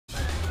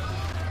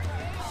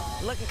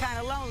Looking kind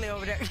of lonely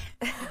over there.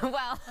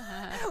 Well,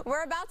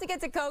 we're about to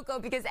get to Cocoa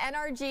because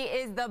NRG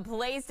is the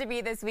place to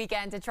be this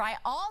weekend to try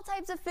all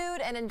types of food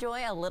and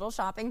enjoy a little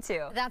shopping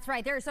too. That's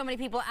right. There are so many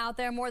people out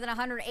there, more than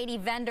 180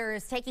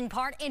 vendors taking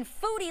part in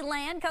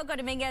FoodieLand. Coco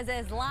Dominguez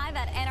is live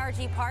at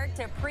NRG Park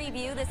to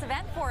preview this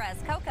event for us.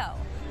 Coco.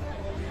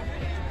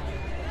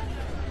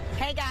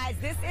 Hey guys,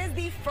 this is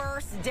the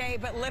first day,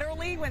 but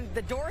literally when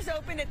the doors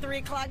opened at 3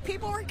 o'clock,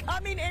 people were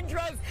coming in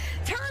droves.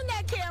 Turn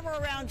that camera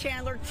around,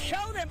 Chandler.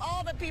 Show them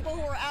all the people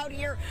who are out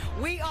here.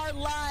 We are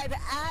live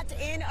at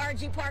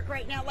NRG Park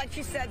right now. Like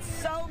she said,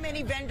 so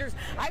many vendors.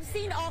 I've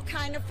seen all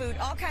kind of food,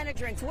 all kind of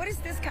drinks. What is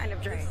this kind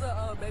of drink? It's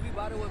a baby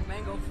bottle with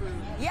mango fruit.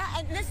 Yeah,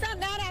 and it's not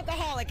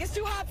non-alcoholic. It's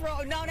too hot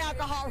for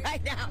non-alcohol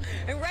right now.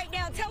 And right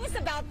now, tell us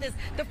about this.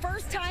 The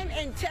first time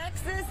in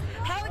Texas.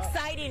 How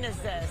exciting is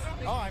this?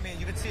 Oh, I mean,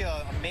 you can see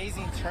an amazing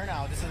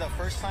turnout. This is the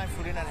first time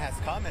FoodieLand has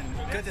come, and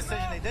good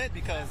decision they did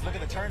because look at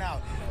the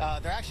turnout.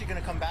 They're actually going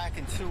to come back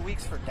in 2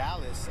 weeks for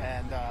Dallas,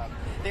 and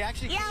they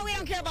actually... Yeah, we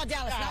don't care about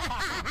Dallas. All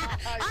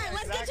right,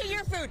 let's get to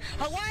your food.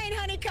 Hawaiian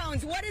honey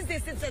cones. What is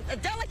this? It's a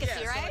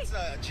delicacy, right? So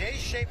it's a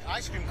J-shaped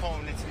ice cream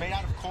cone. It's made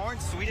out of corn,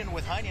 sweetened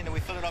with honey, and then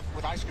we fill it up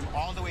with ice cream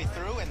all the way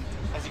through, and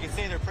as you can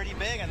see, they're pretty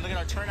big, and look at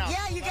our turnout.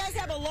 Yeah, you guys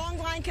have a long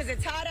line because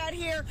it's hot out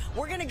here.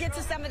 We're going to get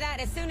to some of that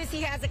as soon as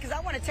he has it because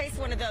I want to taste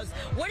one of those.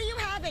 What do you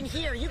have in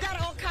here? You got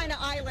all kind of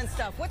island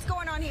stuff. What's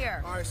going on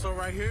here? All right, so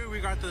right here we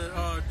got the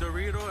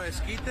Dorito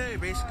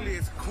Esquite. Basically,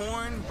 it's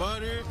corn,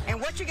 butter.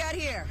 And what you got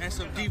here? And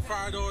some deep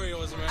fried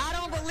Oreos, man. I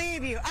don't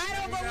believe you. I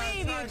don't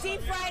believe you.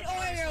 Deep fried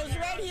Oreos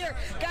right here.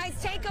 Guys,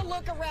 take a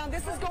look around.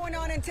 This is going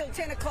on until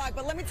 10 o'clock.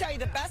 But let me tell you,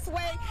 the best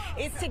way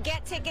is to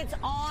get tickets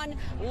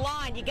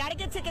online. You got to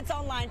get tickets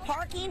online.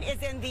 Parking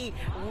is in the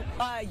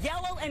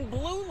yellow and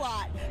blue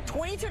lot.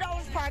 $22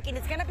 parking.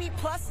 It's going to be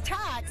plus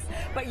tax.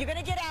 But you're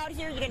going to get out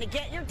here. You're going to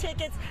get your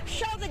tickets.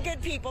 Show the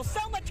good people.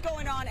 So much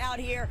going on out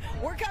here.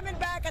 We're coming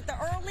back at the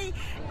early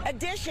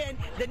edition,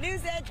 the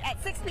News Edge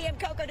at 6 p.m.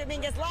 Coco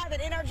Dominguez live at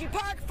NRG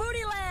Park,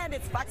 FoodieLand.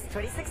 It's Fox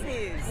 26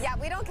 News. Yeah,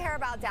 we don't care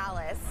about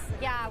Dallas.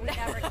 Yeah, we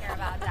never care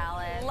about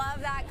Dallas.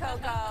 Love that,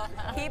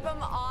 Coco. Keep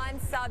them on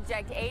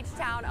subject,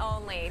 H-Town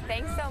only.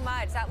 Thanks so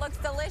much. That looks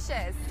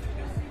delicious.